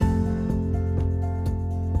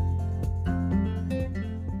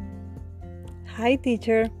Hi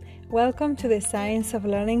teacher, welcome to the Science of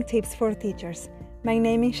Learning Tips for Teachers. My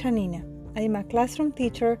name is Shanina. I am a classroom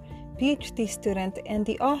teacher, PhD student, and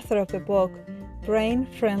the author of the book, Brain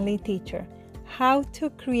Friendly Teacher, How to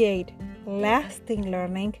Create Lasting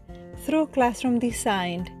Learning Through Classroom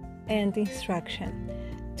Design and Instruction.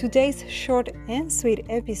 Today's short and sweet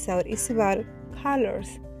episode is about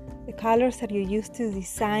colors, the colors that you use to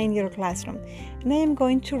design your classroom. And I am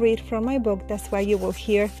going to read from my book, that's why you will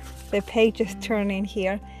hear the pages turning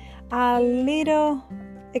here, a little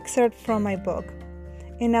excerpt from my book.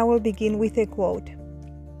 And I will begin with a quote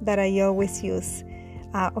that I always use.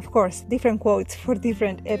 Of course, different quotes for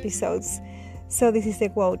different episodes. So this is the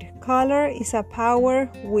quote: "Color is a power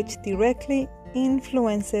which directly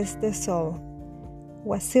influences the soul."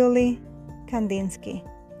 Wassily Kandinsky.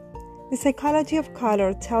 The psychology of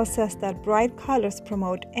color tells us that bright colors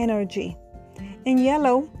promote energy. And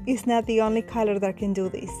yellow is not the only color that can do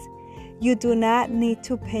this. You do not need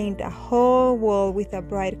to paint a whole wall with a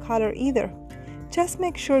bright color either. Just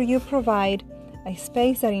make sure you provide a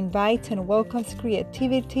space that invites and welcomes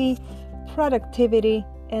creativity, productivity,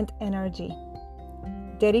 and energy.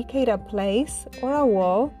 Dedicate a place or a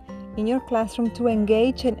wall in your classroom to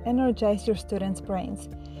engage and energize your students' brains.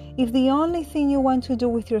 If the only thing you want to do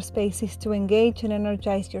with your space is to engage and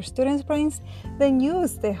energize your students' brains, then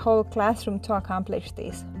use the whole classroom to accomplish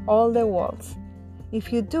this, all the walls.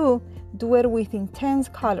 If you do it with intense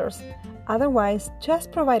colors. Otherwise,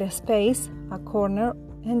 just provide a space, a corner,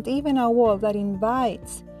 and even a wall that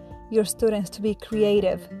invites your students to be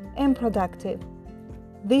creative and productive.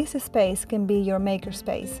 This space can be your maker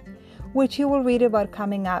space, which you will read about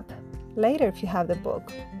coming up later if you have the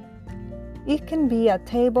book. It can be a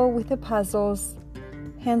table with the puzzles,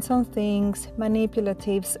 hands-on things,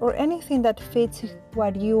 manipulatives, or anything that fits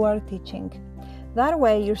what you are teaching. That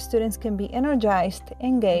way, your students can be energized,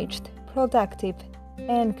 engaged, productive,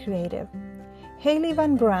 and creative. Haley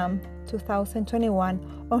Van Bram,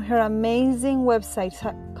 2021, on her amazing website,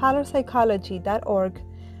 colorpsychology.org,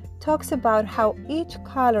 talks about how each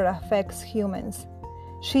color affects humans.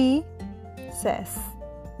 She says,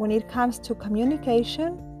 when it comes to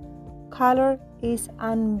communication, color is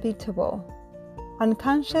unbeatable.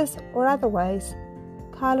 Unconscious or otherwise,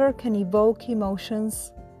 color can evoke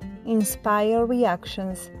emotions, inspire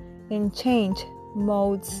reactions, and change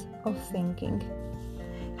modes of thinking.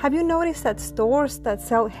 Have you noticed that stores that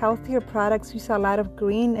sell healthier products use a lot of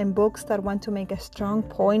green, and books that want to make a strong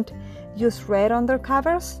point use red on their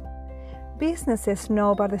covers? Businesses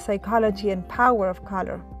know about the psychology and power of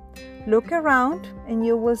color. Look around and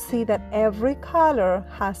you will see that every color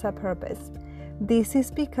has a purpose. This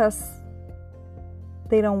is because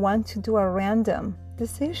they don't want to do a random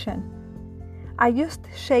decision. I used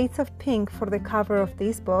shades of pink for the cover of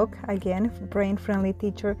this book, again, Brain Friendly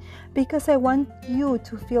Teacher, because I want you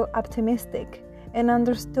to feel optimistic and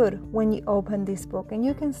understood when you open this book. And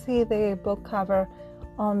you can see the book cover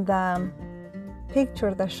on the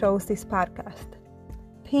picture that shows this podcast.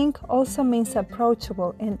 Pink also means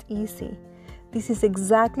approachable and easy. This is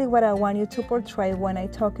exactly what I want you to portray when I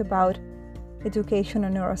talk about education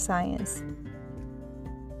and neuroscience.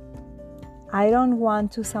 I don't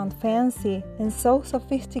want to sound fancy and so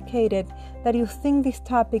sophisticated that you think this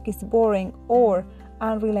topic is boring or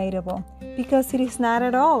unrelatable, because it is not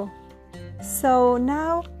at all. So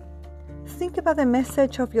now, think about the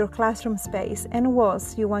message of your classroom space and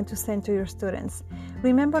walls you want to send to your students.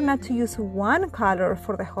 Remember not to use one color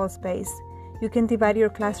for the whole space. You can divide your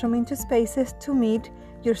classroom into spaces to meet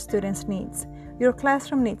your students' needs. Your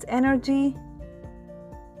classroom needs energy,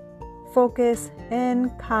 focus,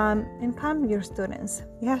 and calm your students.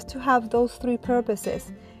 It has to have those three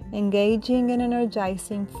purposes: engaging and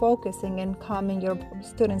energizing, focusing and calming your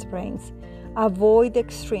students' brains. Avoid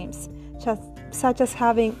extremes, such as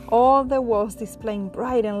having all the walls displaying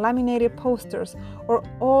bright and laminated posters, or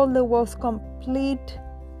all the walls completely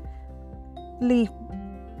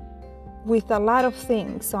with a lot of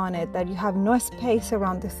things on it that you have no space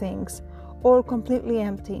around the things, or completely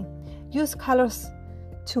empty. Use colors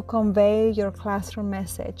to convey your classroom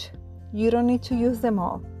message. You don't need to use them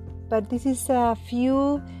all, but this is a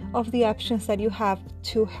few of the options that you have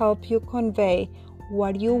to help you convey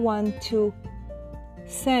what you want to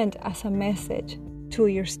send as a message to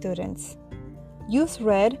your students. Use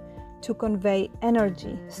red to convey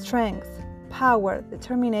energy, strength, power,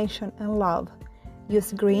 determination, and love.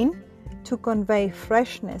 Use green to convey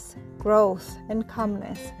freshness, growth, and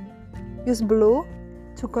calmness. Use blue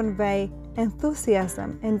to convey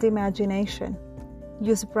enthusiasm and imagination.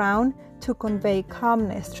 Use brown to convey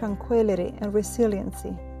calmness, tranquility, and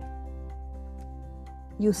resiliency.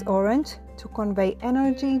 Use orange to convey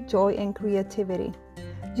energy, joy, and creativity.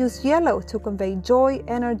 Use yellow to convey joy,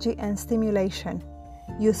 energy, and stimulation.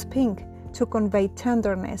 Use pink to convey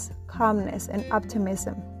tenderness, calmness, and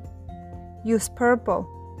optimism. Use purple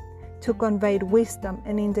to convey wisdom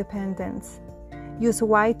and independence. Use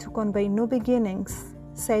white to convey new beginnings,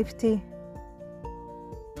 safety,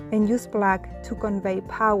 and use black to convey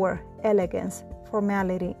power, elegance,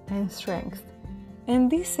 formality, and strength.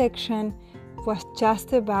 And this section was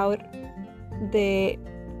just about the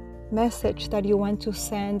message that you want to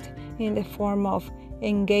send in the form of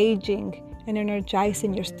engaging and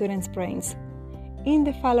energizing your students' brains. In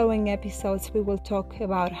the following episodes, we will talk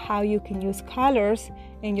about how you can use colors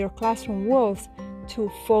in your classroom walls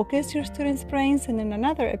to focus your students' brains, and in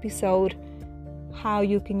another episode, how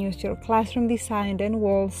you can use your classroom design and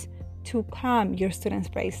walls to calm your students'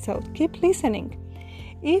 brains. So keep listening.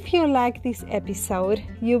 If you like this episode,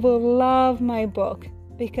 you will love my book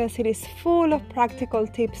because it is full of practical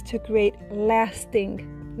tips to create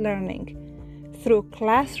lasting learning through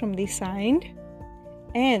classroom design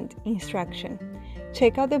and instruction.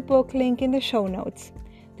 Check out the book link in the show notes.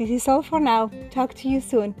 This is all for now. Talk to you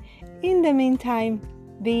soon. In the meantime,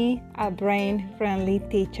 be a brain-friendly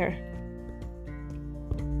teacher.